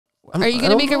Are you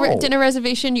gonna make a dinner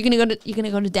reservation? You're gonna go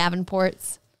to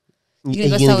Davenport's. You're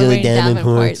gonna go celebrate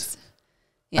Davenport's.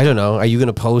 Yeah. I don't know. Are you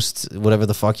gonna post whatever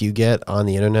the fuck you get on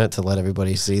the internet to let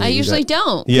everybody see? That I usually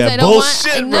don't. Yeah, I don't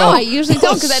bullshit, want, bro. No, I usually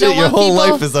don't because I don't want people. Your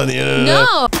whole life is on the internet.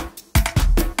 No.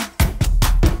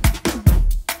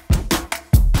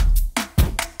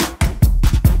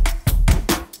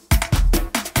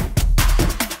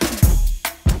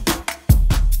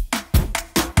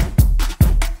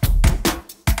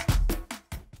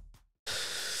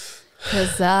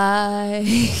 Cause I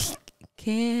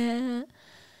can't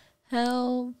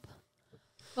help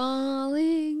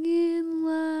falling in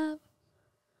love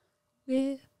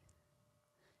with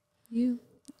you.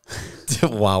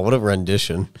 Wow, what a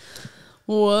rendition.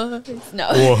 What?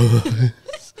 No.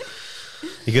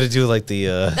 You gotta do like the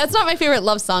That's not my favorite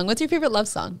love song. What's your favorite love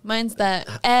song? Mine's that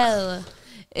L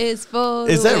is for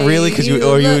Is that really? Because you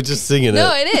were just singing it.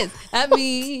 No, it is. At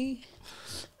me.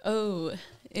 Oh,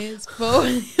 it's for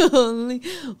the only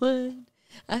one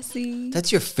I see.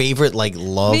 That's your favorite like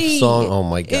love song? Oh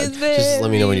my god. Just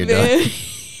let me know when you're done.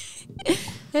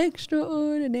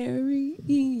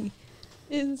 Extraordinary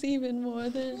is even more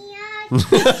than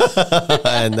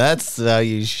and that's how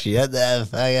you shut that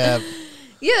fuck up.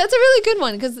 Yeah, that's a really good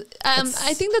one because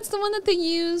I think that's the one that they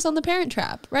use on The Parent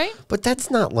Trap, right? But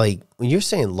that's not like when you're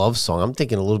saying love song. I'm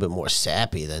thinking a little bit more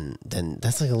sappy than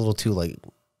that's like a little too like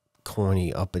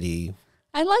corny, uppity.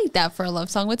 I like that for a love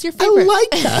song. What's your favorite? I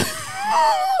like that.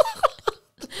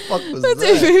 What's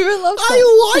your favorite love song?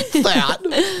 I like that.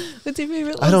 What's your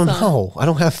favorite love song? I don't know. I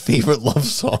don't have favorite love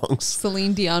songs.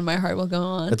 Celine Dion, My Heart Will Go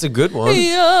On. That's a good one.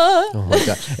 Yeah. Oh my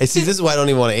god. And see, this is why I don't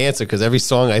even want to answer because every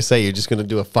song I say, you're just gonna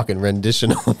do a fucking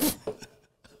rendition of.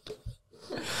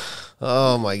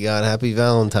 Oh my god! Happy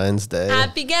Valentine's Day.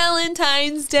 Happy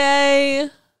Valentine's Day.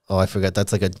 Oh, I forgot.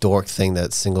 That's like a dork thing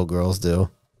that single girls do.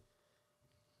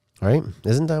 Right?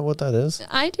 Isn't that what that is?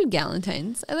 I do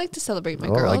Galentine's. I like to celebrate my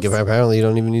girls. Like apparently you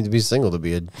don't even need to be single to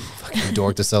be a fucking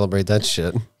dork to celebrate that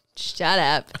shit. Shut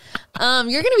up.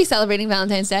 You're going to be celebrating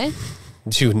Valentine's Day.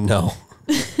 Dude, no.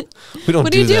 We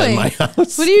don't do that in my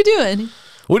house. What are you doing?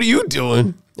 What are you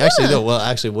doing? Actually, no. Well,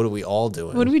 actually, what are we all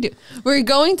doing? What do we do? We're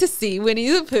going to see Winnie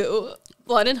the Pooh,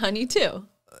 Blood and Honey 2.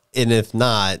 And if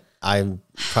not, I'm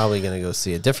probably going to go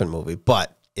see a different movie.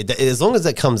 But as long as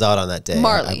it comes out on that day.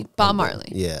 Bob Marley.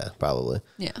 Yeah, probably.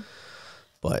 Yeah.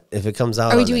 But if it comes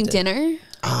out Are we doing dinner?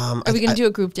 Are we going to do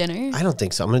a group dinner? I don't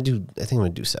think so. I think I'm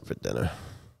going to do separate dinner.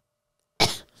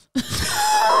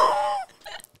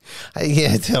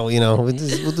 Yeah, we'll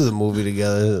do the movie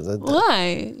together.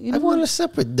 Why? I want a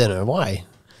separate dinner. Why?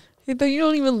 I thought you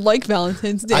don't even like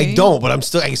Valentine's Day. I don't, but I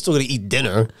still got to eat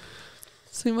dinner.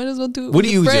 So you might as well do it What do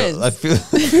you friends. do? I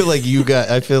feel like you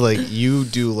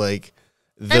do like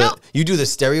you do the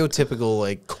stereotypical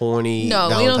like corny. No,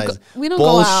 Valentine's. we don't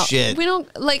bullshit. go out. We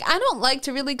don't like. I don't like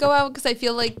to really go out because I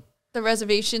feel like the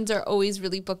reservations are always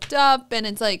really booked up, and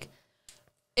it's like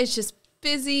it's just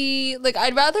busy. Like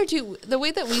I'd rather do the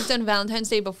way that we've done Valentine's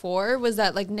Day before was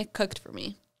that like Nick cooked for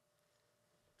me.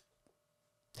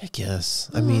 I guess.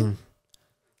 I mean,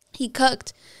 he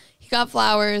cooked. He got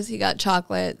flowers. He got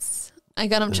chocolates. I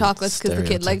got him chocolates because the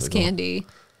kid likes candy,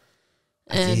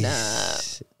 and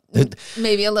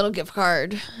maybe a little gift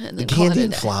card. And the candy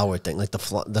and flower thing, like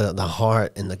the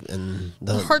heart and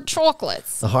the heart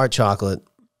chocolates. The heart chocolate.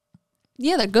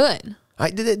 Yeah, they're good.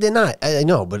 They're not. I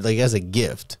know, but like as a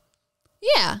gift.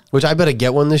 Yeah. Which I better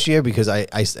get one this year because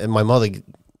my mother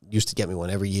used to get me one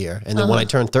every year. And then when I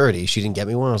turned 30, she didn't get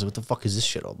me one. I was like, what the fuck is this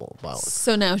shit all about?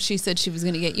 So now she said she was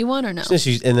going to get you one or no?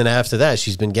 And then after that,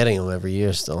 she's been getting them every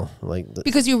year still.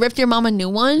 Because you ripped your mom a new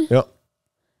one? Yep.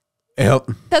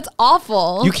 That's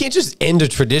awful. You can't just end a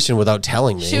tradition without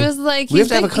telling me. She was like, we have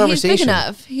to have a conversation. He's big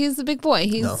enough. He's a big boy.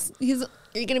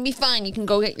 You're going to be fine. You can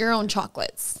go get your own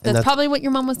chocolates. That's probably what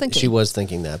your mom was thinking. She was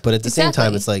thinking that. But at the same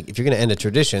time, it's like, if you're going to end a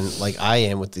tradition, like I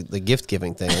am with the gift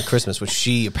giving thing on Christmas, which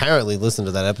she apparently listened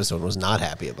to that episode and was not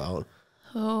happy about.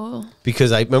 Oh.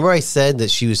 Because I remember I said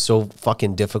that she was so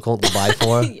fucking difficult to buy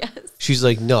for. Yes. She's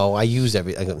like, no, I use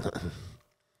everything.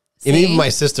 And even my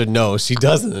sister knows she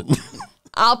doesn't.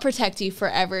 I'll protect you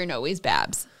forever and always,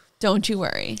 Babs. Don't you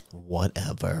worry.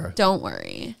 Whatever. Don't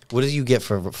worry. What do you get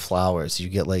for flowers? You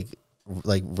get like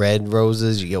red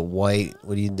roses, you get white.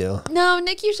 What do you do? No,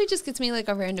 Nick usually just gets me like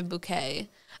a random bouquet.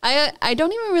 I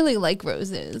don't even really like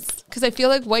roses because I feel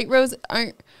like white roses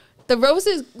aren't the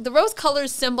rose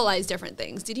colors symbolize different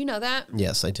things. Did you know that?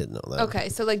 Yes, I did know that. Okay,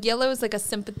 so like yellow is like a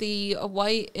sympathy, a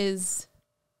white is.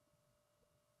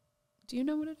 Do you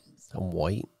know what it is? A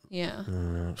white? Yeah.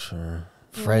 I'm not sure.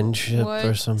 friendship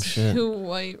or some shit. 2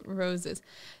 white roses.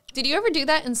 Did you ever do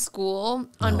that in school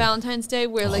on Valentine's Day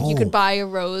where like you could buy a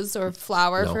rose or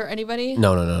flower for anybody?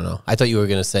 No. I thought you were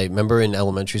going to say, remember in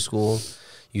elementary school,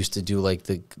 you used to do like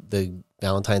the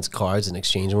Valentine's cards and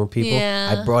exchange them with people?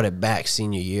 Yeah. I brought it back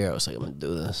senior year. I was like, I'm going to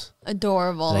do this.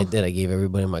 Adorable. And I did. I gave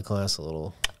everybody in my class a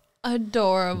little.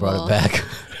 Adorable. Brought it back.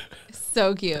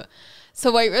 So cute.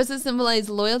 So white roses symbolize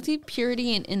loyalty,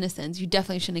 purity, and innocence. You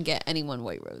definitely shouldn't get anyone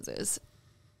white roses.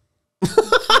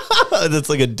 That's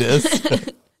like a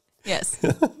diss. Yes.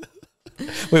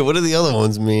 Wait, what do the other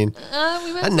ones mean?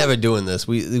 I'm never doing this.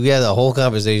 We had a whole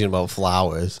conversation about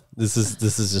flowers. This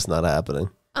is just not happening.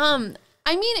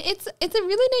 I mean, it's a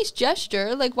really nice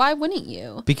gesture. Like, why wouldn't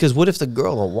you? Because what if the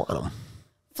girl don't want them?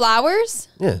 Flowers?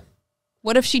 Yeah.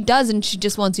 What if she does and she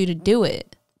just wants you to do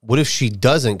it? What if she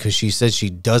doesn't because she says she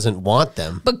doesn't want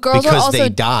them? But girls because are also, they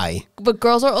die. But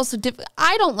girls are also different.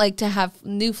 I don't like to have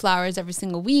new flowers every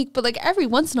single week, but like every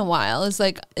once in a while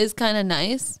is kind of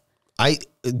nice.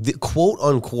 Quote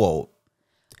unquote.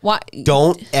 Why?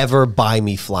 Don't ever buy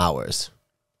me flowers.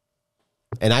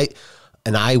 And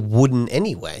I wouldn't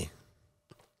anyway.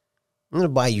 I'm gonna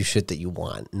buy you shit that you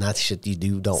want, not shit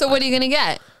you don't. So what are you gonna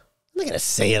get? I'm not gonna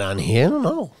say it on here. I don't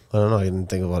know. I didn't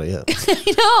think about it yet.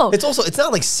 I know. It's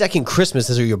not like second Christmas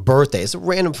or your birthday. It's a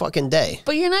random fucking day.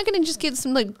 But you're not gonna just get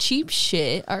some like cheap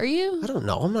shit, are you? I don't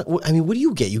know. I'm not. I mean, what do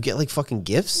you get? You get like fucking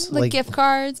gifts, like gift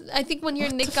cards. I think when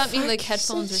Nick got me like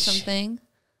headphones or something.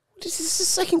 Is this the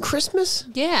second Christmas?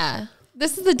 Yeah,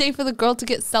 this is the day for the girl to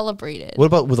get celebrated. What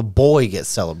about with a boy get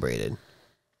celebrated?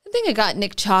 I think I got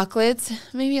Nick chocolates,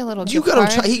 maybe a little. You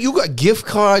got gift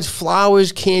cards,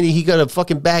 flowers, candy. He got a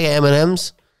fucking bag of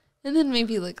M&Ms, and then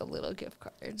maybe like a little gift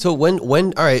card. So when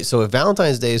all right. So if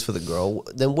Valentine's Day is for the girl,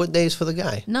 then what day is for the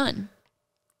guy? None.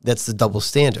 That's the double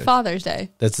standard. Father's Day.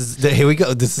 Here we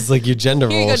go. This is like your gender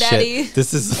role go, shit. Daddy.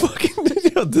 This is fucking.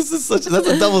 That's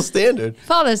a double standard.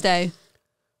 Father's Day.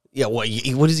 Yeah. What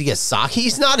does he get? Sock?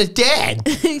 He's not a dad.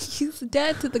 He's a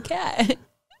dad to the cat.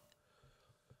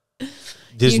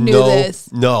 There's you knew this.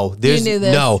 No, there's you knew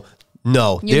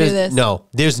this.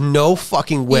 There's no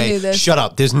fucking way. Shut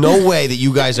up. There's no way that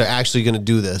you guys are actually going to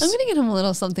do this. I'm going to get him a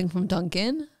little something from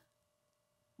Dunkin'.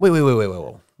 Wait.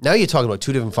 Now you're talking about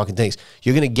two different fucking things.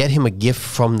 You're going to get him a gift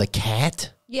from the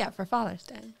cat? Yeah, for Father's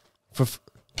Day.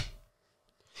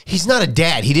 He's not a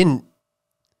dad. He didn't.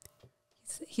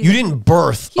 You didn't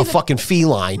birth a fucking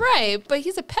feline. Right, but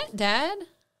he's a pet dad.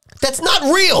 That's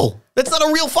not real. That's not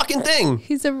a real fucking thing.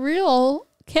 He's a real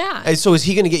cat. And so is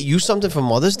he going to get you something for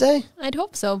Mother's Day? I'd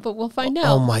hope so, but we'll find out.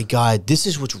 Oh my God. This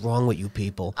is what's wrong with you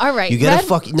people. All right. You get a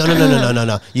fucking... No.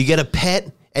 You get a pet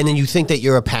and then you think that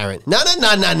you're a parent. No.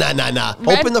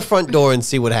 Open the front door and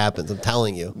see what happens. I'm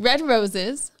telling you. Red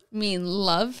roses mean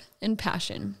love and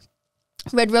passion.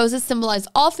 Red roses symbolize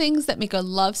all things that make a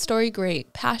love story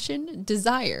great. Passion,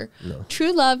 desire,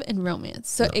 true love, and romance.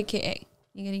 So AKA...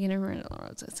 You gotta get red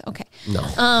roses. Okay.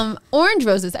 No. Orange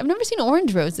roses. I've never seen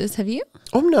orange roses. Have you?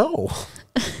 Oh no.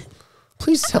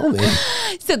 Please tell me.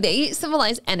 So they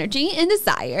symbolize energy and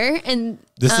desire, and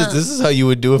this is how you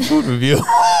would do a food review.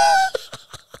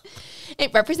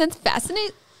 It represents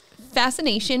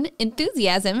fascination,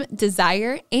 enthusiasm,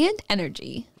 desire, and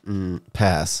energy.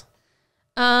 Pass.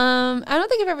 I don't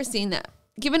think I've ever seen that.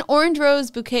 Give an orange rose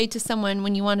bouquet to someone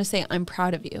when you want to say, "I'm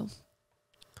proud of you."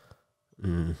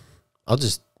 I'll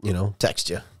just, text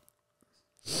you.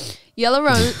 Yellow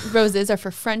roses are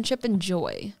for friendship and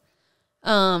joy.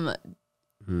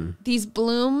 These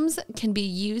blooms can be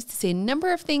used to say a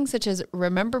number of things such as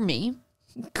remember me,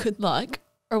 good luck,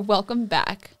 or welcome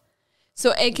back.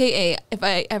 So AKA, if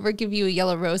I ever give you a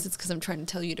yellow rose, it's because I'm trying to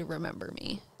tell you to remember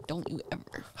me. Don't you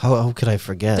ever. How could I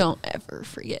forget? Don't ever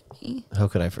forget me. How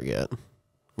could I forget?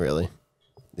 Really?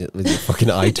 With your fucking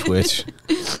eye twitch.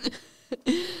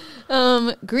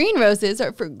 Green roses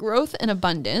are for growth and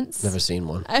abundance. Never seen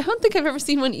one. I don't think I've ever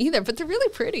seen one either, but they're really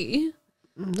pretty.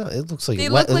 No, it looks like it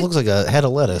looks like a head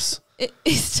of lettuce. It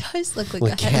does look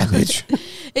like a cabbage.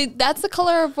 That's the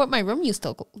color of what my room used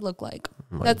to look like.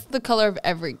 That's the color of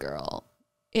every girl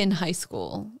in high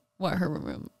school. What her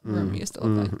room used to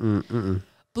look like.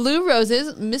 Blue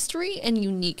roses, mystery and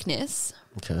uniqueness.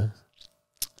 Okay.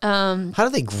 How do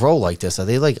they grow like this? Are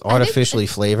they like artificially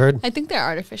flavored? I think they're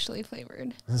artificially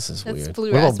flavored. This is weird.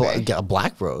 Blue what raspberry. about a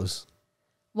black rose?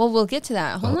 Well, we'll get to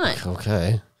that. Hold on.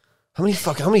 Okay. How many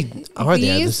are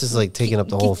there? This is like taking up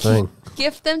the whole thing.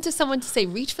 Gift them to someone to say,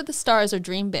 reach for the stars or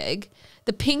dream big.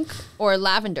 The pink or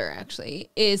lavender actually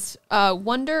is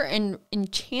wonder and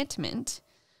enchantment.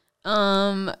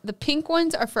 The pink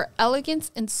ones are for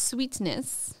elegance and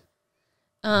sweetness.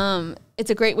 It's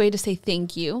a great way to say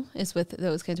thank you is with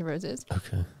those kinds of roses.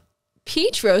 Okay.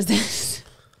 Peach roses.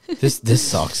 This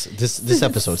sucks. This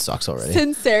episode sucks already.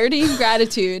 Sincerity and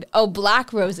gratitude. Oh,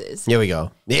 black roses. Here we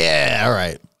go. Yeah, all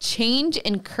right. Change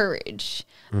and courage.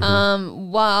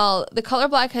 While the color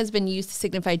black has been used to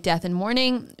signify death and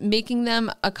mourning, making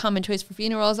them a common choice for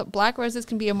funerals, black roses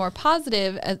can be more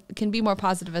positive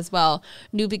as well.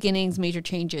 New beginnings, major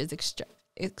changes,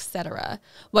 etc.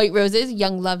 White roses,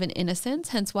 young love and innocence.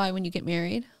 Hence why when you get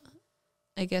married,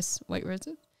 I guess white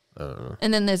roses.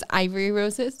 And then there's ivory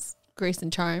roses, grace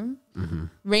and charm.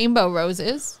 Rainbow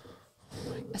roses,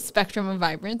 a spectrum of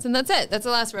vibrance, and that's it. That's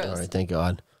the last rose. All right, thank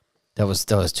God. That was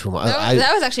too much.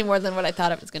 That was actually more than what I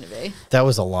thought it was going to be. That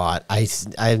was a lot.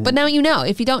 But now you know.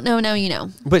 If you don't know, now you know.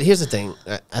 But here's the thing.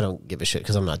 I don't give a shit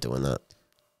because I'm not doing that.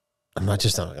 I'm not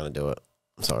going to do it.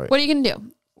 I'm sorry. What are you going to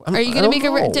do? Are you going to make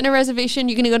a dinner reservation?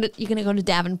 You're going to go to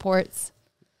Davenport's?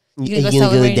 You're going to go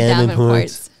celebrate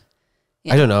Davenport's?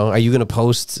 Yeah. I don't know. Are you going to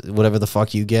post whatever the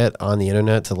fuck you get on the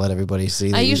internet to let everybody see?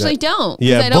 That I usually don't.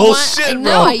 Yeah, I don't bullshit, bro.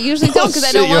 No, I usually don't because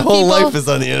I don't want your whole people. Life is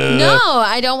on the internet. No,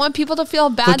 I don't want people to feel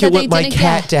bad Look that at they what my didn't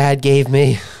cat get. dad gave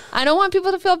me. I don't want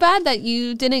people to feel bad that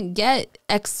you didn't get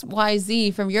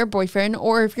XYZ from your boyfriend,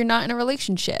 or if you're not in a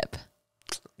relationship.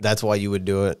 That's why you would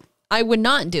do it. I would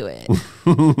not do it.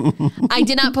 I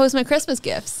did not post my Christmas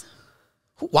gifts.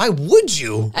 Why would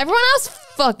you? Everyone else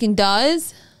fucking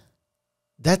does.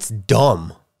 That's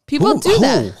dumb. People do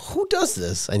that. Who does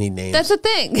this? I need names. That's the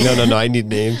thing. No. I need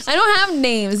names. I don't have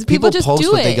names. People just post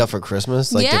do what it. they got for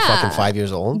Christmas, like they're fucking 5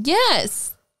 years old.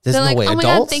 Yes. There's They're no like, way. oh my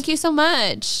Adults? God, thank you so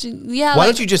much. Yeah. Why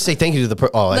don't you just say thank you to the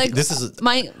person? Oh, like, this is.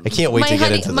 I can't wait to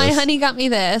get into this. My honey got me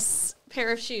this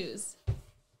pair of shoes.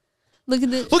 Look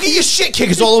at your shit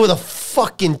kickers all over the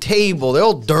fucking table. They're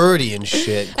all dirty and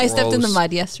shit. I stepped in the Gross.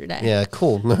 mud yesterday. Yeah,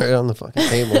 cool. Right on the fucking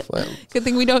table. Good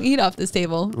thing we don't eat off this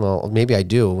table. Well, maybe I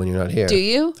do when you're not here. Do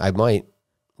you? I might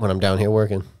when I'm down here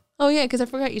working. Oh, yeah, because I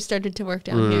forgot you started to work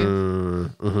down here.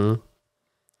 Mm-hmm.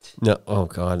 No. Oh,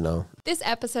 God, no. This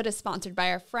episode is sponsored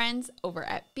by our friends over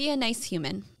at Be a Nice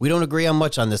Human. We don't agree on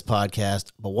much on this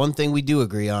podcast, but one thing we do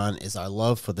agree on is our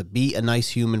love for the Be a Nice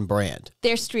Human brand.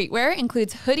 Their streetwear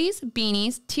includes hoodies,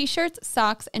 beanies, t-shirts,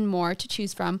 socks, and more to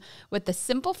choose from with the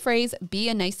simple phrase, Be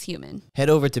a Nice Human. Head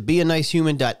over to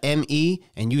beanicehuman.me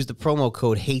and use the promo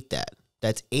code HATETHAT.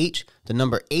 That's H, the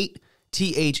number 8,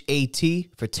 THAT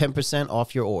for 10%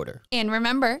 off your order. And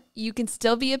remember, you can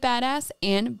still be a badass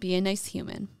and be a nice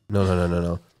human.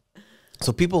 No.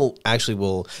 So people actually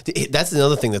will. That's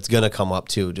another thing that's going to come up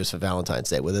too, just for Valentine's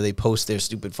Day, whether they post their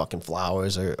stupid fucking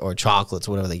flowers or chocolates,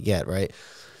 whatever they get, right?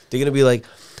 They're going to be like,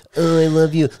 oh, I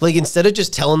love you. Like, instead of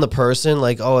just telling the person,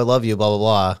 like, oh, I love you, blah, blah,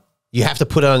 blah, you have to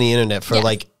put it on the internet for,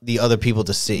 like, the other people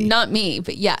to see. Not me,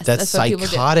 but yes. That's what people do.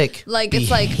 psychotic Like,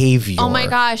 behavior. it's like, oh my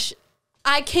gosh,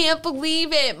 I can't believe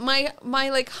it. My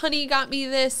like honey got me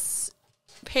this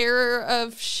pair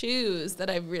of shoes that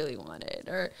I really wanted,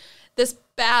 or this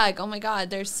bag. Oh my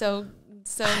God, they're so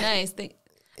nice.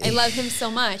 I love him so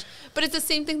much. But it's the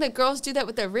same thing that girls do that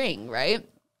with their ring, right?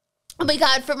 Oh my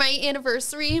God, for my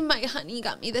anniversary, my honey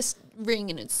got me this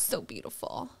ring and it's so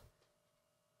beautiful.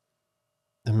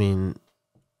 I mean,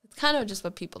 it's kind of just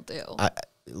what people do.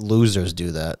 Losers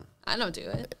do that. I don't do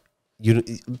it.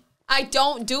 I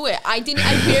don't do it. I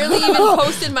barely even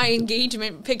posted my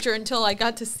engagement picture until I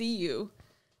got to see you.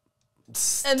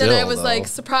 And then I was like,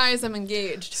 surprise, I'm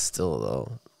engaged. Still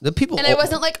though. The people And I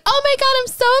wasn't like, oh my God, I'm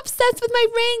so obsessed with my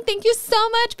ring. Thank you so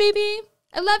much, baby.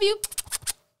 I love you.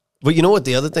 But you know what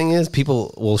the other thing is?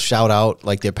 People will shout out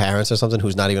like their parents or something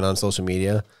who's not even on social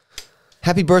media.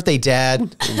 Happy birthday,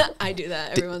 Dad. I do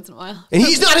that every once in a while. And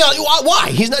he's not on, why?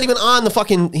 He's not even on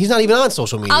he's not even on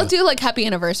social media. I'll do like happy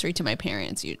anniversary to my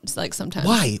parents. Like sometimes.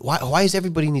 Why? Why does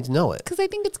everybody need to know it? Because I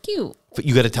think it's cute. But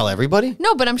you got to tell everybody?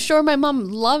 No, but I'm sure my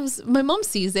mom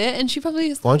sees it and she probably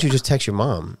is. Why don't you just text your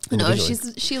mom? No,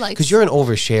 she likes. Because you're an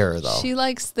oversharer though. She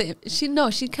likes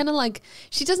she kind of like,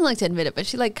 she doesn't like to admit it, but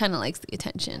she like kind of likes the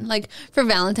attention. Like for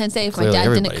Valentine's Day, if Clearly my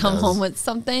dad didn't come does. home with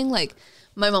something, like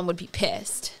my mom would be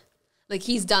pissed. Like,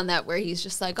 he's done that where he's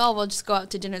just like, oh, we'll just go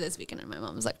out to dinner this weekend. And my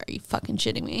mom's like, are you fucking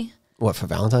shitting me? What, for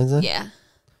Valentine's Day? Yeah.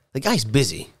 The guy's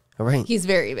busy, all right? He's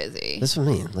very busy. That's what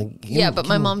I mean. Like, yeah, but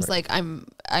my mom's like, I'm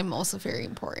also very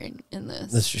important in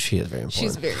this. She is very important.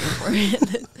 She's very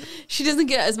important. She doesn't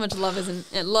get as much love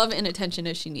and attention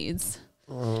as she needs.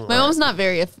 My mom's not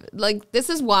very, like, this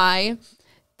is why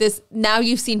now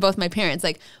you've seen both my parents.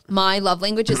 Like, my love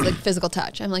language is like physical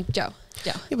touch. I'm like, Joe.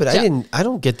 Yeah, but Joe. I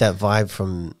don't get that vibe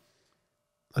from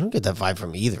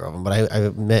either of them, but I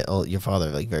met your father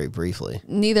like very briefly.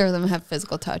 Neither of them have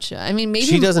physical touch. I mean, maybe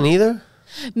she doesn't either.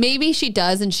 Maybe she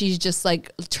does, and she's just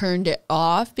like turned it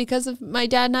off because of my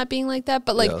dad not being like that.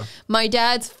 But like my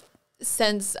dad's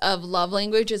sense of love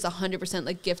language is 100%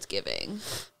 like gift giving.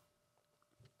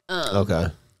 Okay.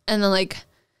 And then like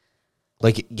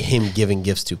him giving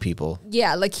gifts to people.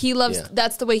 Yeah, like he loves.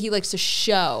 That's the way he likes to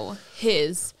show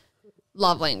his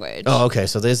love language. Oh, okay.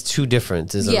 So there's two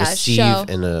different. There's a receive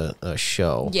and a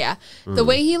show. Yeah. The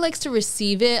way he likes to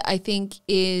receive it, I think,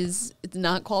 it's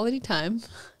not quality time.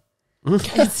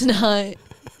 It's not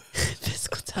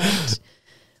physical touch.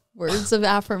 Words of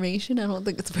affirmation. I don't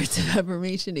think it's words of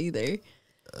affirmation either.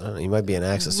 I don't know. He might be an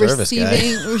acts of service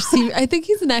guy. Receiving. I think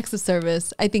he's an acts of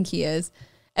service. I think he is.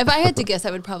 If I had to guess,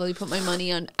 I would probably put my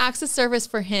money on acts of service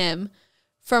for him.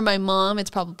 For my mom, it's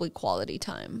probably quality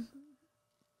time.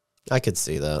 I could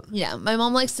see that. Yeah, my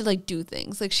mom likes to like do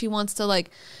things. Like she wants to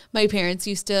like, my parents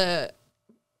used to,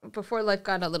 before life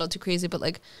got a little too crazy, but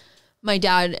like my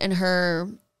dad and her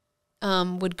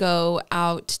would go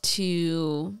out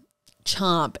to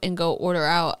Chomp and go order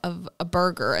out of a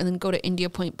burger and then go to India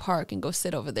Point Park and go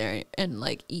sit over there and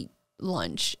like eat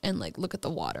lunch and like look at the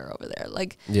water over there.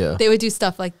 Like they would do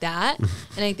stuff like that.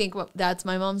 And I think that's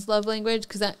my mom's love language,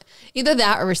 because either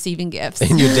that or receiving gifts.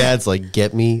 And your dad's like,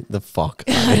 get me the fuck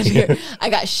out of here. I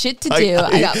got shit to do.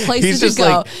 I got places to go.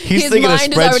 Like, he's his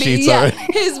mind is already,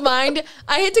 his mind.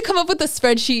 I had to come up with a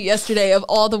spreadsheet yesterday of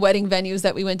all the wedding venues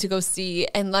that we went to go see,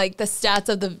 and like the stats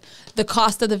of the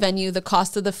cost of the venue, the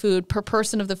cost of the food per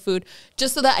person of the food,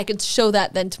 just so that I could show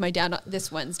that then to my dad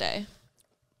this Wednesday.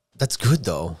 That's good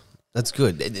though. That's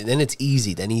good. Then it's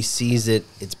easy. Then he sees it.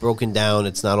 It's broken down.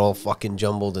 It's not all fucking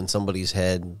jumbled in somebody's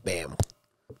head. Bam.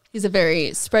 He's a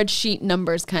very spreadsheet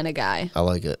numbers kind of guy. I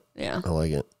like it. Yeah. I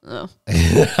like it. Oh.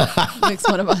 Makes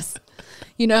one of us.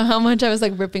 You know how much I was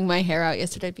like ripping my hair out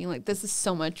yesterday, being like, this is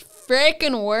so much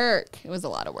freaking work. It was a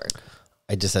lot of work.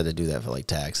 I just had to do that for like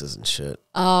taxes and shit.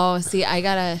 Oh, see, I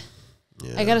gotta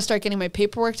start getting my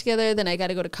paperwork together. Then I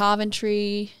gotta go to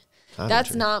Coventry.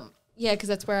 That's not, because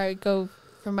that's where I go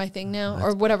for my thing now,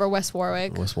 or whatever, West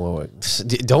Warwick. West Warwick.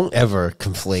 Don't ever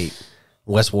conflate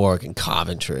West Warwick and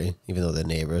Coventry, even though they're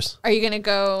neighbors. Are you gonna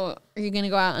go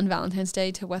out on Valentine's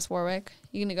Day to West Warwick?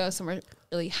 You're gonna go somewhere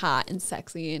really hot and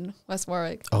sexy in West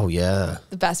Warwick? Oh yeah,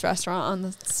 the best restaurant on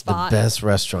the spot. The best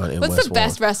restaurant in West Warwick. What's the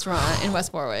best restaurant in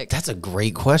West Warwick? That's a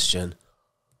great question.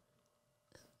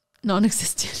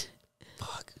 Non-existent.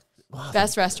 Fuck. Wow.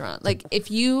 Best restaurant. Like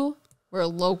if you were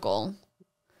local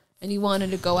and you wanted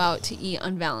to go out to eat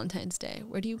on Valentine's Day,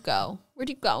 where do you go? Where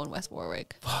do you go in West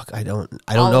Warwick? Fuck, I don't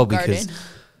know, because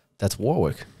that's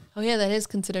Warwick. Oh yeah, that is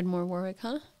considered more Warwick,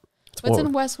 huh? What's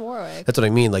in West Warwick? That's what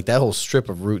I mean. Like that whole strip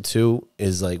of Route 2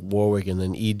 is like Warwick and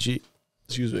then EG.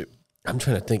 Excuse me. I'm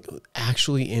trying to think.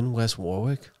 Actually in West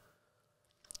Warwick?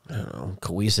 I don't know.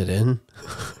 Coesit Inn?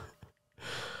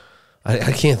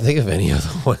 I can't think of any other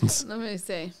ones. Let me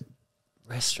see.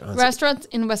 Restaurants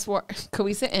in West Warwick.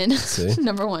 Coesit Inn,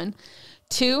 number 1.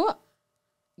 2,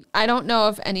 I don't know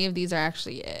if any of these are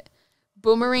actually it.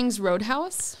 Boomerang's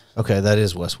Roadhouse. Okay, that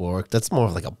is West Warwick. That's more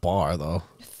of like a bar, though.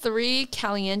 3,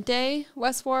 Caliente,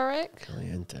 West Warwick.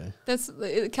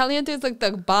 Caliente is like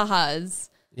the Bajas.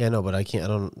 Yeah, no, but I'm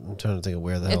trying to think of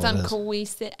where the hell it's on it is.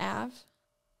 Coesit Ave.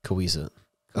 Coesit.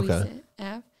 Okay.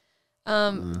 Ave.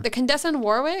 The Condesa in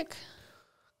Warwick.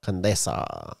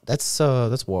 Condesa.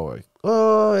 That's Warwick.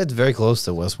 Oh, it's very close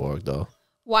to West Warwick, though.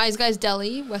 Wise Guys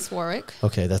Deli, West Warwick.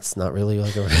 Okay, that's not really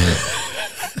like a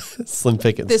Slim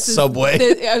Pickens. Subway.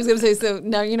 I was gonna say, so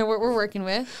now you know what we're working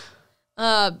with.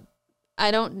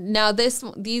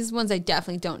 These ones I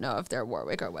definitely don't know if they're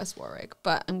Warwick or West Warwick,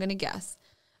 but I'm gonna guess.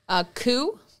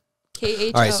 Koo,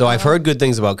 KHO. All right, so I've heard good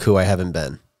things about Koo. I haven't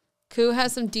been. Koo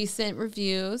has some decent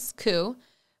reviews. Koo,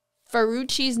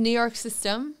 Ferrucci's New York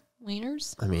System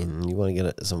wieners. I mean, you want to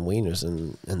get some wieners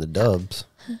in the dubs.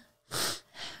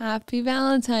 Happy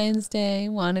Valentine's Day.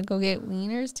 Want to go get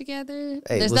wieners together?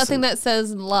 Hey, There's nothing that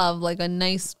says love like a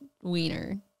nice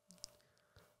wiener.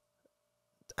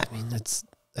 I mean, that's,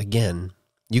 again,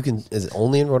 is it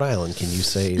only in Rhode Island can you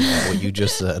say what you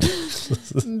just said?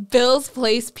 Bill's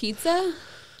Place Pizza?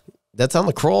 That's on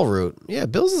the crawl route. Yeah,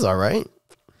 Bill's is all right.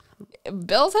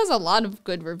 Bill's has a lot of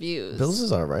good reviews. Bill's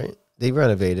is all right. They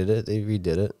renovated it. They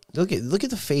redid it. Look at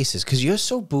the faces, because you're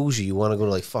so bougie. You want to go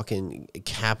to like fucking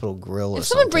Capitol Grill or something. If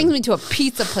someone brings me to a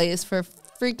pizza place for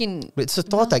freaking. It's the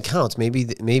thought that counts.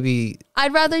 Maybe.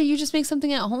 I'd rather you just make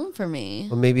something at home for me.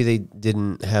 Well, maybe they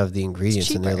didn't have the ingredients,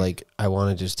 and they're cheaper. like, I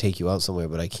want to just take you out somewhere,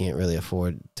 but I can't really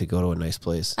afford to go to a nice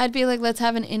place. I'd be like, let's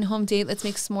have an in-home date. Let's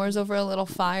make s'mores over a little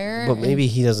fire. But maybe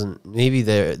he doesn't. Maybe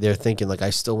they're thinking like, I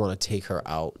still want to take her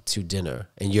out to dinner,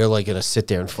 and you're like gonna sit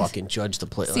there and fucking judge the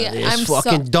plate. See, Like, I'm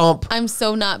fucking dump. I'm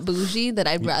so not bougie that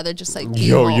I'd rather just like. Be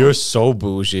Yo, home. you're so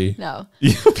bougie. No.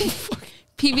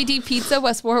 PVD Pizza,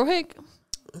 West Warwick.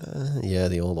 Yeah,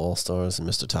 the old All Stars and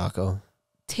Mr. Taco.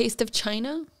 Taste of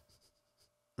China.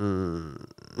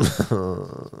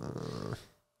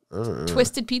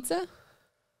 Twisted Pizza.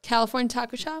 California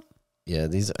Taco Shop. Yeah,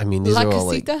 these are all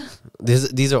like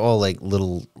these are all like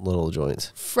little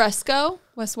joints. Fresco,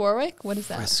 West Warwick. What is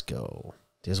that? Fresco.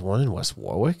 There's one in West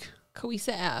Warwick.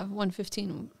 Coesa Ave,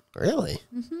 115. Really?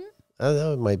 Mm-hmm.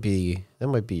 That might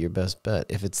be your best bet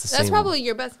if it's the same. That's probably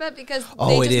your best bet because Oh,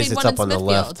 they it just is. made It's one up in on the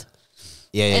Smithfield. left.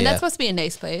 Yeah, And yeah. that's supposed to be a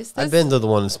nice place. I've been to the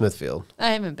one in Smithfield.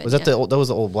 I haven't been. Was that yet. that was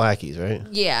the old Blackies, right?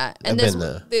 Yeah, and I've this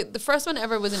been there. the first one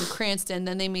ever was in Cranston.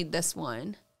 Then they made this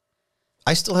one.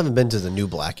 I still haven't been to the new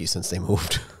Blackies since they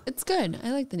moved. It's good.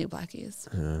 I like the new Blackies.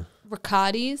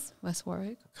 Riccati's, West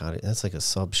Warwick. God, that's like a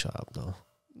sub shop though.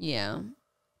 Yeah.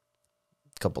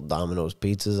 Couple Domino's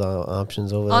pizzas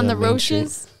options over On there. the Main Street.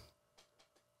 Roaches.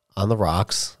 On the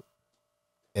rocks,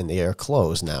 and they are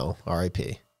closed now.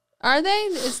 R.I.P. Are they?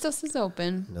 It still says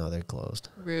open. No, they're closed.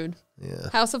 Rude. Yeah.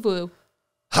 House of Woo.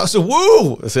 House of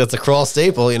Woo. So that's a crawl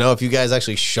staple. You know, if you guys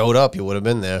actually showed up, you would have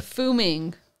been there.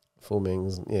 Fuming.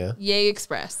 Fuming's, yeah. Yay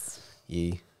Express.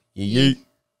 Yee. Yee.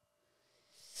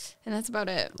 And that's about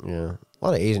it. Yeah. A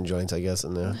lot of Asian joints, I guess,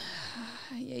 in there.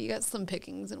 Yeah, you got slim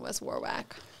pickings in West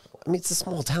Warwick. I mean, it's a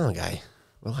small town, guy.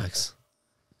 Relax.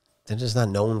 They're just not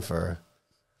known for.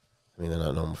 I mean, they're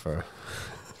not known for.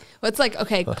 Well, it's like,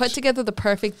 okay, put together the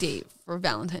perfect date for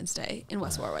Valentine's Day in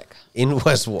West Warwick. In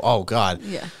West. Oh God.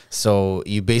 Yeah. So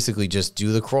you basically just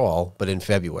do the crawl, but in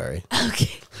February.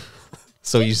 Okay.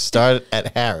 So you start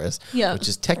at Harris, Yeah. which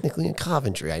is technically in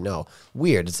Coventry. I know.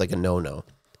 Weird. It's like a no-no,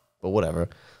 but whatever.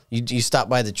 You stop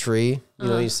by the tree. You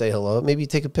know, you say hello. Maybe you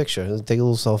take a picture. Take a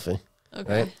little selfie.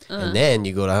 Okay. Right? And then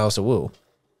you go to House of Woo,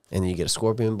 and then you get a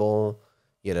scorpion bowl.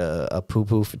 You get a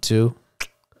poo-poo for two.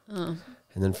 And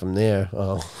then from there,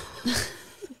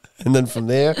 and then from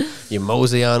there, you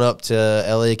mosey on up to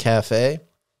LA Cafe,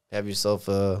 have yourself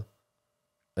a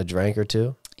drink or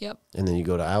two. Yep. And then you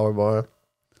go to Our Bar.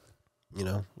 You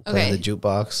know, play Okay. the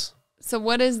jukebox. So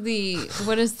what is the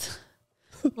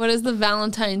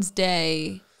Valentine's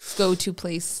Day go-to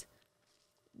place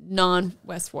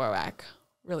non-West Warwick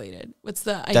related? What's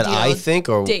the ideal That I think,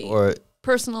 date? or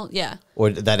Personal, yeah,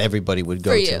 or that everybody would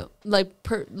go for to. you, like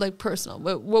personal.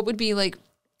 What would be like?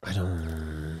 I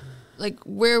don't. Like,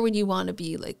 where would you want to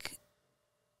be? Like,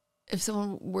 if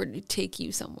someone were to take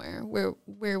you somewhere,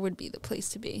 where would be the place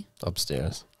to be?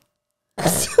 Upstairs.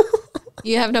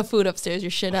 You have no food upstairs.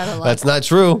 You're shit out of luck. That's not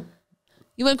true.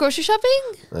 You went grocery shopping?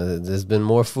 There's been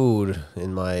more food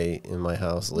in my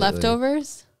house lately.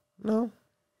 Leftovers? No.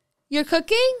 You're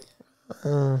cooking?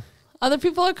 Other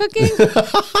people are cooking?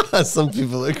 Some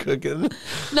people are cooking.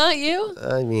 Not you?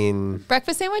 I mean,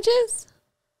 Breakfast sandwiches?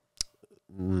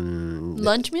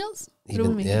 Lunch meals? What do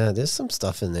we mean? yeah, there's some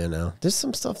stuff in there now. There's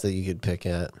some stuff that you could pick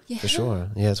at for sure.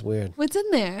 Yeah, it's weird. What's in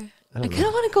there? I don't kind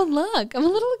of want to go look. I'm a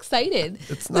little excited.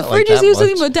 It's The not like fridge is that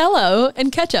usually much. Modelo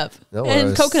and ketchup No,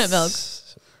 and coconut milk.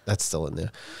 That's still in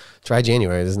there. Try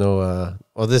January. There's no.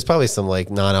 Well, there's probably some like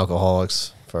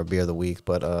non-alcoholics for a beer of the week,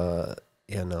 but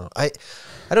yeah, no. I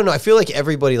don't know. I feel like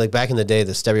everybody, like back in the day,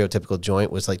 the stereotypical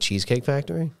joint was like Cheesecake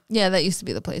Factory. Yeah, that used to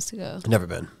be the place to go. Never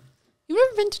been. You've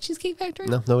never been to Cheesecake Factory?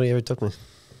 No, nobody ever took me.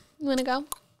 You want to go?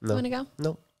 No. You want to go?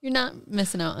 No. You're not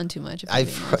missing out on too much. If you're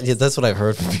being honest. Yeah, that's what I've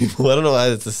heard from people. I don't know why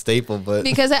it's a staple, but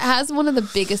Because it has one of the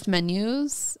biggest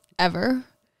menus ever.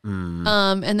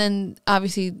 And then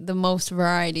obviously the most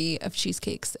variety of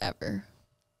cheesecakes ever.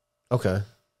 okay.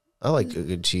 I like a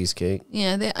good cheesecake.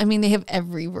 Yeah, they have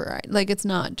every variety. Like, it's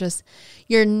not just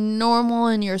your normal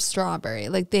and your strawberry.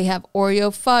 Like, they have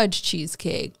Oreo fudge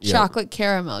cheesecake, Yep. chocolate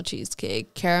caramel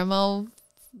cheesecake, caramel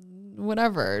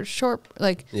whatever, short,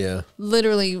 like Yeah.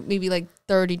 literally maybe like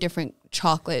 30 different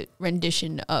chocolate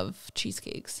rendition of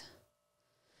cheesecakes.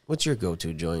 What's your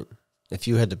go-to joint? If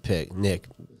you had to pick, Nick,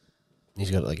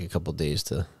 he's got like a couple days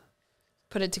to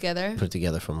Put it together. put it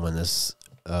together from when this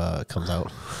comes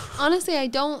out. Honestly, I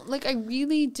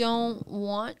really don't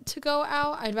want to go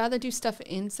out. I'd rather do stuff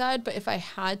inside, but if I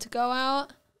had to go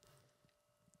out.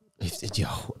 Yo,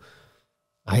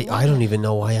 I don't even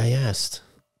know why I asked.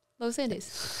 Los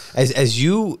Andes. As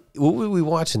you, what were we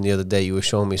watching the other day? You were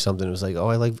showing me something. It was like, oh,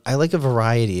 I like a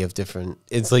variety of different.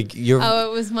 It's like you're.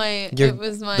 Oh, it was my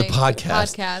the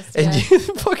podcast. Yeah.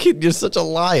 And you're such a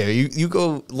liar. You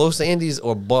go Los Andes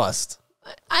or bust.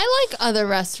 I like other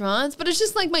restaurants, but it's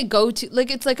just like my go-to.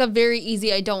 Like it's like a very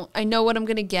easy. I know what I'm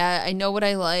gonna get. I know what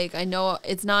I like. I know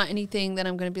it's not anything that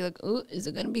I'm gonna be like, oh, is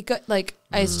it gonna be good? Like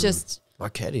it's just.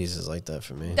 Marchetti's is like that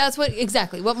for me. That's what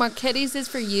Marchetti's is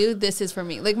for you. This is for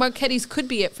me. Like Marchetti's could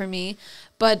be it for me,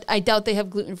 but I doubt they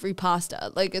have gluten-free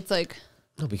pasta. Like it's like.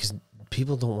 No, because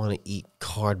people don't want to eat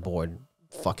cardboard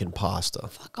fucking pasta.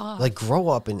 Fuck off. Like grow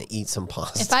up and eat some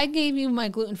pasta. If I gave you my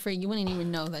gluten-free, you wouldn't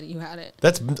even know that you had it.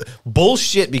 That's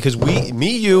bullshit because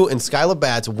you and Skylar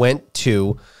Batz went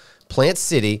to Plant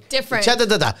City. Different.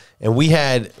 And we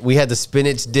had the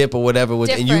spinach dip or whatever.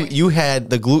 Different. And you had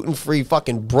the gluten-free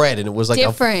fucking bread and it was like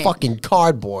Different. a fucking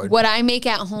cardboard. What I make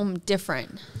at home,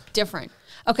 different.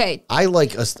 Okay. I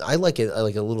like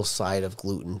a little side of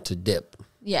gluten to dip.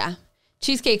 Yeah.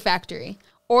 Cheesecake Factory.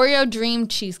 Oreo Dream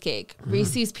Cheesecake.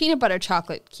 Reese's Peanut Butter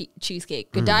Chocolate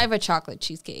Cheesecake. Godiva Chocolate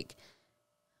Cheesecake.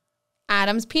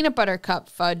 Adam's Peanut Butter Cup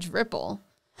Fudge Ripple.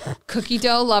 Cookie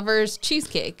Dough Lovers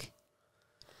Cheesecake.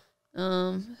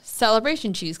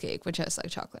 Celebration Cheesecake, which has like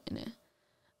chocolate in it.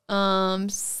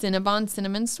 Cinnabon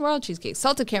Cinnamon Swirl Cheesecake.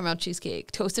 Salted Caramel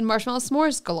Cheesecake. Toasted Marshmallow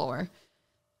S'mores galore.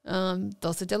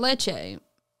 Dulce de leche.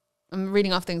 I'm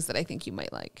reading off things that I think you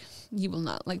might like. You will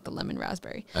not like the lemon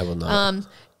raspberry. I will not.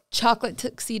 Chocolate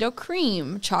Tuxedo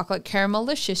Cream, Chocolate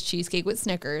Caramelicious Cheesecake with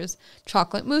Snickers,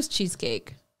 Chocolate Mousse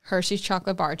Cheesecake, Hershey's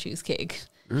Chocolate Bar Cheesecake,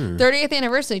 30th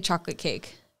Anniversary Chocolate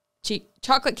Cake,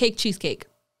 Chocolate Cake Cheesecake.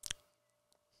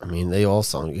 I mean, they all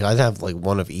sound. I'd have like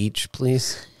one of each,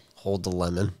 please. Hold the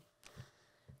lemon.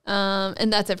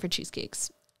 And that's it for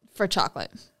cheesecakes, for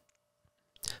chocolate.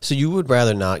 So you would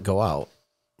rather not go out?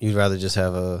 You'd rather just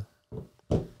have a...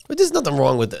 But there's nothing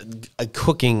wrong with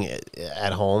cooking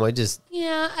at home. I'd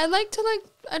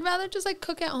rather just like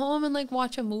cook at home and like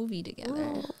watch a movie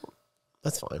together.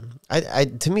 That's fine.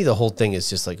 To me, the whole thing is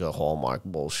just like a Hallmark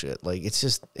bullshit. Like it's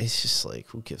just like,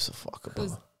 who gives a fuck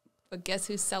about? But guess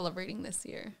who's celebrating this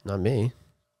year? Not me.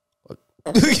 Look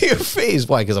at your face.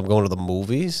 Why? Because I'm going to the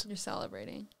movies. You're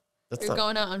celebrating. You're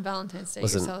going out on Valentine's Day. You're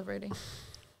celebrating.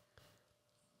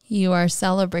 You are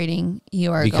celebrating.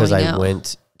 You are because going I out.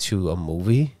 went to a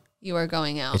movie. You are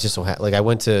going out. It's just so like I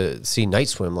went to see Night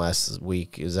Swim last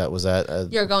week. Was that?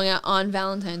 You're going out on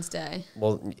Valentine's Day.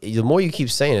 Well, the more you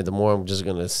keep saying it, the more I'm just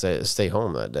gonna stay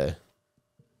home that day.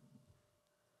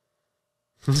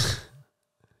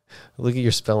 Look at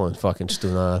your spelling, fucking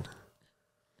stunad.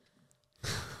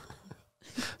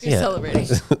 You're celebrating.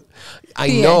 I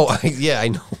know. I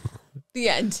know. The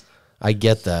end. I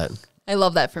get that. I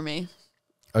love that for me.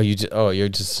 You're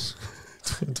just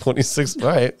 26. All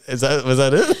right. Was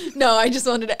that it? No, I just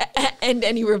wanted to end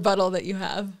any rebuttal that you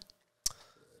have.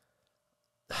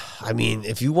 I mean,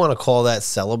 if you want to call that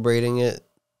celebrating it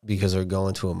because they're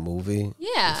going to a movie,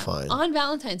 yeah, fine. On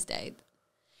Valentine's Day.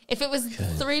 If it was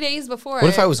 3 days before. What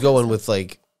if I was going with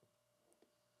like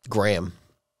Graham?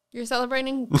 You're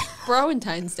celebrating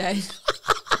Valentine's Day.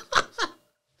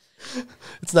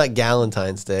 It's not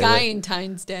Galentine's Day.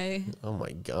 Galentine's Day. Oh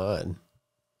my God.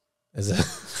 Is it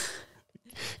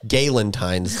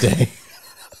Galentine's Day?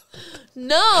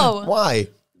 No. Why?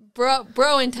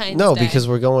 Broentine's No, Day. because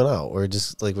we're going out. We're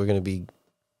just like we're gonna be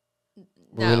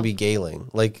galing.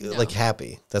 Like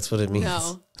happy. That's what it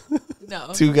means.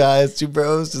 No. Two guys, two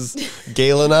bros just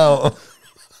galing out.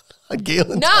 On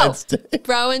Galentine's Day.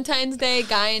 Broentine's Day,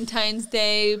 Galentine's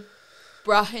Day,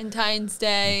 Brohentine's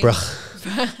Day.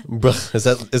 Bruh. Is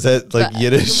that like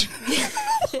Yiddish?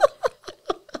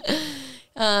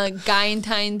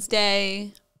 Galentine's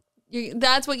Day.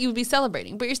 That's what you would be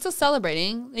celebrating, but you're still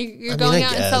celebrating. You're going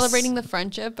out and celebrating the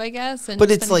friendship, I guess. And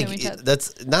but it's like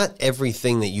that's not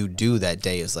everything that you do that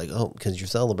day is like, oh, because you're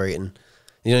celebrating.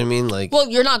 You know what I mean? Like, well,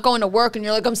 you're not going to work and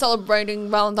you're like, I'm celebrating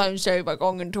Valentine's Day by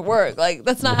going into work. Like,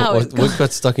 that's not how it goes. What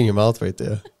got stuck in your mouth right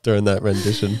there during that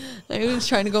rendition? I was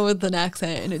trying to go with an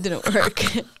accent and it didn't work.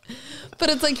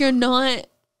 But it's like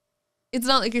it's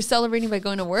not like you're celebrating by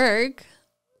going to work.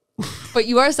 But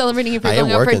you are celebrating if you're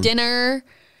going out for dinner,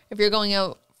 if you're going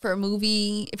out for a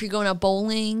movie, if you're going out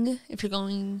bowling, if you're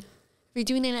doing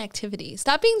an activity.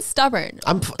 Stop being stubborn.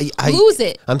 Lose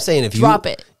it. I'm saying drop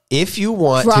it. If you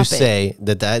want to say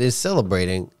that is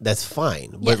celebrating, that's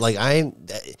fine. But like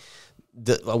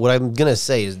what I'm gonna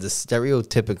say is the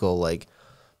stereotypical like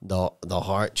the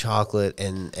heart chocolate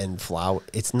and flour.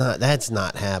 That's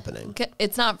not happening.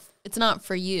 It's not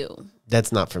for you.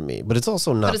 That's not for me. But it's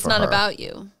also not. But it's for not her. about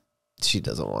you. She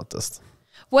doesn't want this.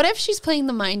 What if she's playing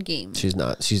the mind game? She's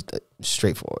not. She's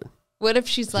straightforward. What if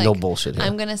she's like, no bullshit here.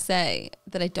 I'm going to say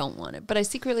that I don't want it, but I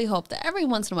secretly hope that every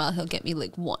once in a while he'll get me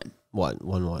like one. One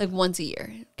what? Like once a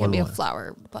year. Get me a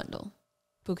flower bundle.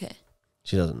 Bouquet.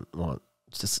 She doesn't want.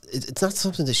 It's not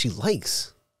something that she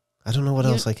likes. I don't know what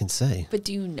else I can say. But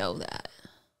do you know that?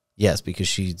 Yes, because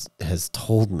she has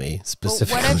told me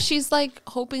specifically. But what if she's like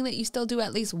hoping that you still do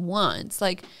at least once?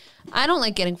 Like, I don't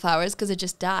like getting flowers because it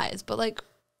just dies. But like,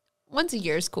 once a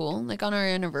year is cool. Like on our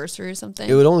anniversary or something.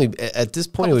 It would only at this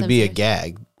point it would be a year.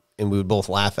 gag, and we would both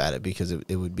laugh at it because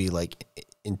it would be like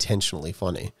intentionally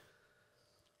funny.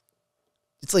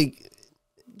 It's like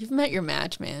you've met your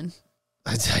match, man.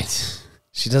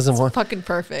 She doesn't want fucking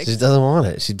perfect. She doesn't want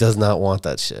it. She does not want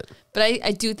that shit. But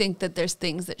I do think that there's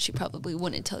things that she probably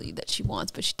wouldn't tell you that she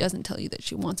wants, but she doesn't tell you that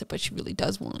she wants it, but she really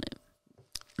does want it.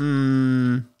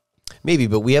 Maybe,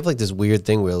 but we have like this weird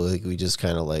thing where like we just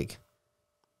kind of like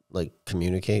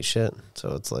communicate shit.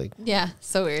 So it's like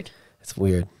so weird. It's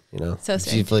weird, you know. So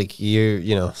strange. She's like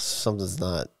something's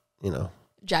not,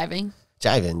 jiving.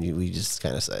 We just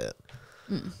kind of say it.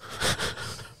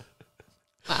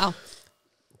 Wow.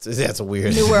 That's a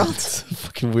weird New world. It's a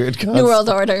fucking weird concept. New world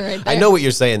order right there. I know what you're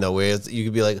saying though, where you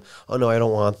could be like, oh no, I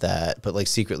don't want that, but like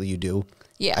secretly you do.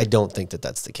 Yeah. I don't think that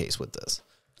that's the case with this.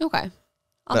 Okay.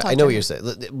 I know what you're saying,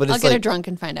 but I'll it's get her like, drunk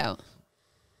and find out.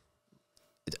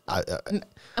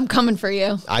 I'm coming for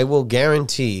you. I will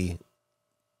guarantee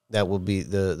that will be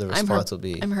the response will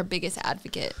be. I'm her biggest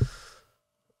advocate.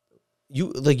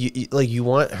 You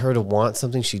want her to want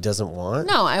something she doesn't want?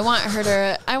 No, I want her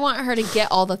to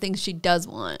get all the things she does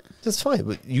want. That's fine,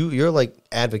 but you're like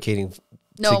advocating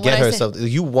to get her something.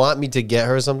 You want me to get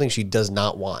her something she does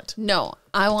not want. No,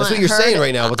 I want. That's what you're saying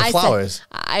right now with the flowers.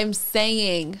 I'm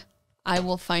saying I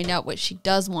will find out what she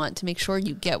does want to make sure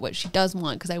you get what she does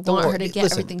want because I want her to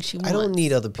get everything she wants. I don't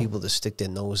need other people to stick their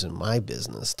nose in my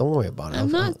business. Don't worry about it.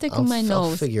 I'm not sticking my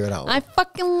nose. I'll figure it out. I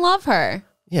fucking love her.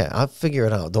 Yeah, I'll figure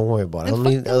it out. Don't worry about it. I don't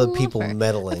need other people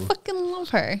meddling. I fucking love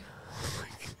her.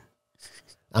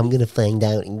 I'm gonna find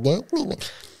out exactly.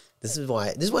 This is why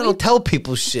I don't tell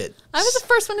people shit. I was the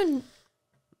first one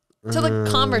to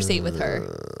like conversate with her.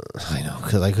 I know,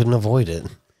 because I couldn't avoid it.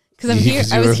 Because I'm here.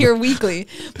 I was here weekly,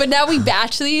 but now we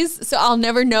batch these, so I'll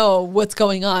never know what's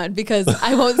going on because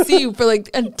I won't see you for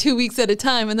like 2 weeks at a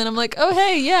time, and then I'm like, oh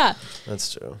hey, yeah.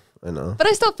 That's true. I know. But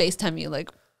I still FaceTime you like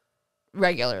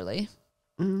regularly.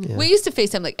 Yeah. We used to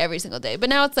FaceTime like every single day, but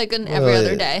now it's like every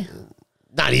other day.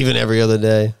 Not even every other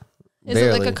day. Is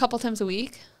it like a couple times a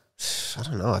week? I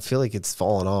don't know. I feel like it's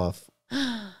fallen off.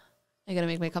 I gotta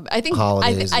make my comeback. I think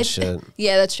holidays and shit.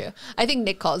 Yeah, that's true. I think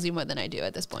Nick calls you more than I do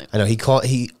at this point. I know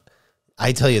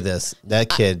I tell you this, that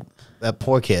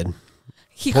poor kid.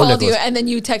 He called you and then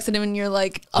you texted him and you're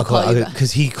like, I'll call you back.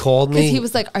 Because he called me. Because he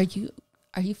was like, are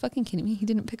you fucking kidding me? He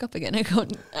didn't pick up again. I go,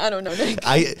 I don't know, Nick.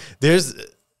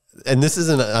 And this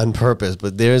isn't on purpose,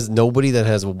 but there's nobody that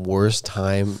has a worse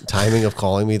timing of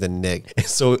calling me than Nick.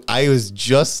 So I was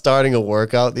just starting a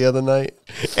workout the other night,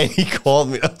 and he called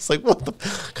me. I was like, "What the?"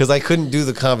 Because I couldn't do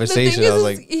the conversation. I was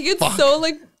like, he gets so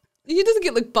like he doesn't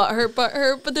get like butthurt,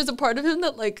 but there's a part of him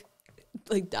that like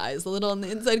dies a little on the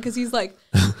inside because he's like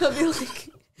he'll be like.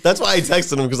 That's why I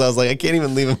texted him because I was like, I can't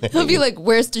even leave him. He'll be like,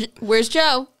 "Where's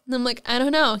Joe?" And I'm like, "I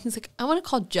don't know." He's like, "I want to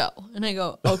call Joe," and I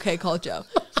go, "Okay, call Joe."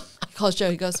 Calls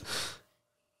Joe. He goes,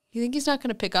 "You think he's not going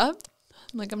to pick up?"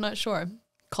 I'm like, "I'm not sure."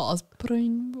 Calls,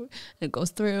 and it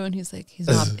goes through, and he's like, "He's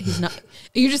not."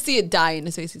 You just see it die in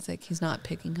his face. He's like, "He's not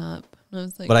picking up." And I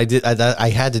was like, "But I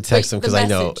had to text him because I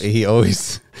know he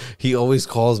always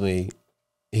calls me.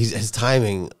 His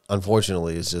timing,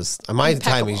 unfortunately, is just my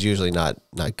timing's usually not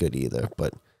good either.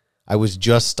 But I was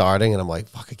just starting, and I'm like,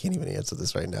 "Fuck, I can't even answer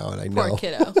this right now." And I know, poor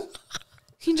kiddo.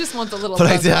 He just wants a little. But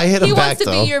I hit him back though. He wants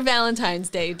to be your Valentine's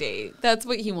Day date. That's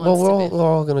what he wants. Well, we're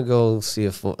all gonna go see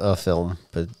a film,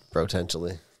 but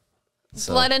potentially.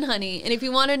 So. Blood and Honey. And if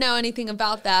you want to know anything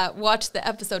about that, watch the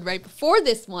episode right before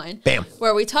this one. Bam.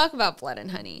 Where we talk about Blood and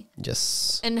Honey.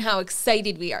 Yes. And how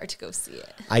excited we are to go see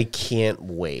it. I can't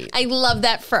wait. I love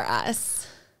that for us.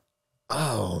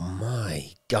 Oh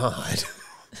my God.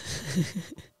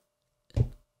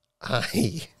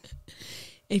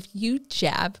 If you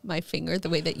jab my finger the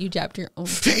way that you jabbed your own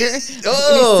finger, I'm so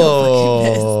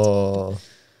fucking pissed.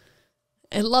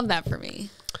 I love that for me.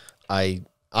 I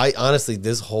honestly,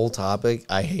 this whole topic,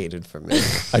 I hated for me.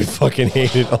 I fucking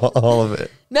hated all of it.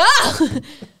 No!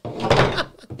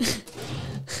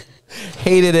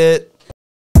 Hated it.